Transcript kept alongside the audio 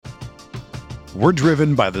We're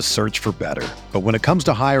driven by the search for better. But when it comes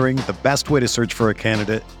to hiring, the best way to search for a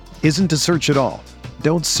candidate isn't to search at all.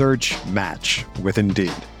 Don't search, match with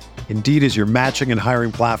Indeed. Indeed is your matching and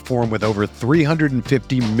hiring platform with over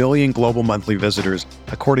 350 million global monthly visitors,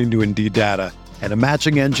 according to Indeed data, and a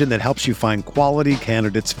matching engine that helps you find quality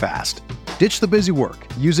candidates fast. Ditch the busy work.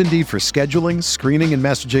 Use Indeed for scheduling, screening, and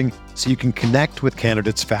messaging so you can connect with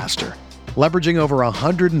candidates faster. Leveraging over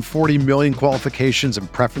 140 million qualifications and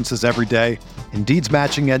preferences every day, Indeed's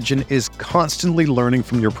matching engine is constantly learning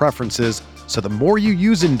from your preferences, so the more you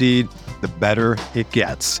use Indeed, the better it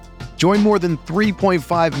gets. Join more than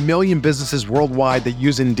 3.5 million businesses worldwide that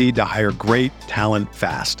use Indeed to hire great talent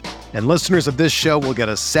fast. And listeners of this show will get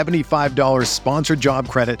a $75 sponsored job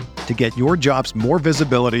credit to get your jobs more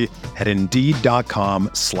visibility at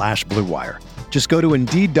Indeed.com/Blue Wire. Just go to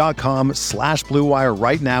Indeed.com/Blue Wire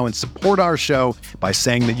right now and support our show by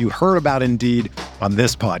saying that you heard about Indeed on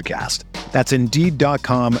this podcast. That's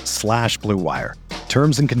Indeed.com/Blue Wire.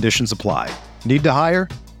 Terms and conditions apply. Need to hire?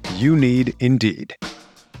 You need Indeed.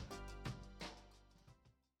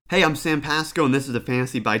 Hey, I'm Sam Pasco, and this is the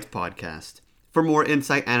Fantasy Bites podcast. For more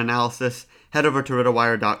insight and analysis, head over to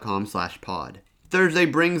rotowire.com/pod. Thursday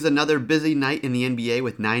brings another busy night in the NBA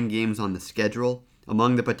with 9 games on the schedule.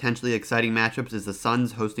 Among the potentially exciting matchups is the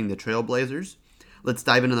Suns hosting the Trailblazers. Let's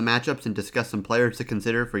dive into the matchups and discuss some players to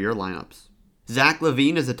consider for your lineups. Zach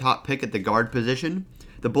LaVine is the top pick at the guard position.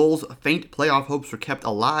 The Bulls' faint playoff hopes were kept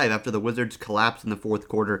alive after the Wizards collapsed in the fourth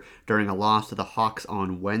quarter during a loss to the Hawks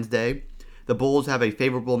on Wednesday. The Bulls have a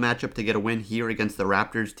favorable matchup to get a win here against the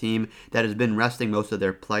Raptors team that has been resting most of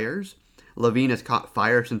their players. LaVine has caught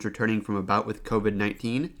fire since returning from a bout with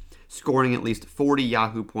COVID-19, scoring at least 40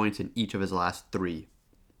 Yahoo points in each of his last 3.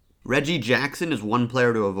 Reggie Jackson is one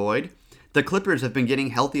player to avoid. The Clippers have been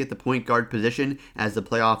getting healthy at the point guard position as the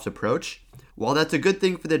playoffs approach. While that's a good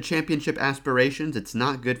thing for their championship aspirations, it's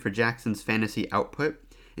not good for Jackson's fantasy output.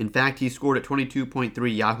 In fact, he scored at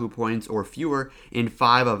 22.3 Yahoo points or fewer in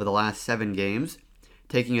 5 of the last 7 games.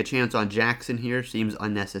 Taking a chance on Jackson here seems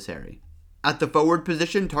unnecessary. At the forward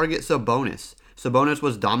position, target Sabonis. Sabonis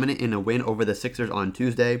was dominant in a win over the Sixers on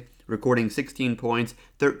Tuesday, recording 16 points,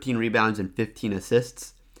 13 rebounds, and 15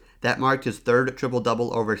 assists. That marked his third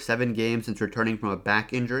triple-double over 7 games since returning from a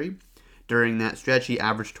back injury. During that stretch, he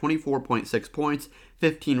averaged 24.6 points,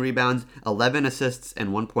 15 rebounds, 11 assists,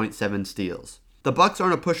 and 1.7 steals. The Bucks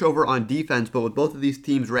aren't a pushover on defense, but with both of these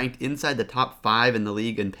teams ranked inside the top 5 in the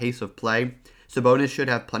league in pace of play, Sabonis should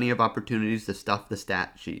have plenty of opportunities to stuff the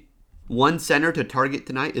stat sheet. One center to target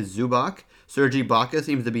tonight is Zubac. Serge Ibaka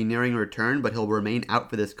seems to be nearing a return, but he'll remain out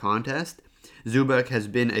for this contest. Zubac has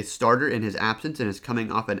been a starter in his absence and is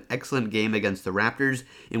coming off an excellent game against the Raptors,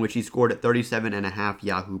 in which he scored at 37.5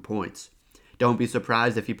 Yahoo points. Don't be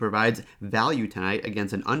surprised if he provides value tonight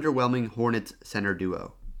against an underwhelming Hornets center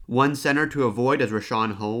duo. One center to avoid is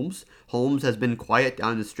Richaun Holmes. Holmes has been quiet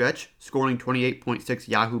down the stretch, scoring 28.6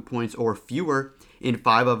 Yahoo points or fewer in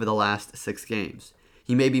 5 of the last 6 games.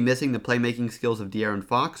 He may be missing the playmaking skills of De'Aaron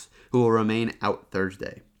Fox, who will remain out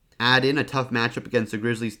Thursday. Add in a tough matchup against the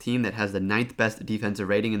Grizzlies team that has the 9th best defensive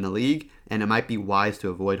rating in the league, and it might be wise to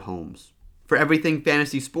avoid Holmes. For everything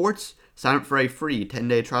fantasy sports, sign up for a free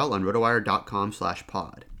 10-day trial on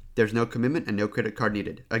rotowire.com/pod. There's no commitment and no credit card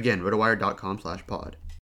needed. Again, rotowire.com/pod.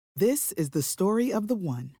 This is the story of the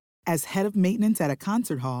one. As head of maintenance at a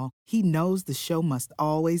concert hall, he knows the show must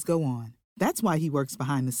always go on. That's why he works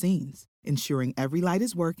behind the scenes, ensuring every light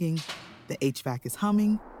is working, the HVAC is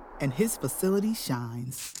humming, and his facility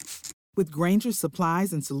shines. With Grainger's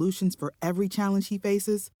supplies and solutions for every challenge he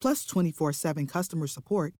faces, plus 24/7 customer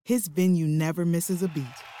support, his venue never misses a beat.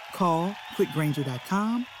 Call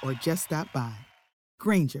quickgrainger.com or just stop by.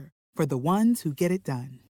 Grainger, for the ones who get it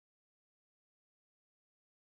done.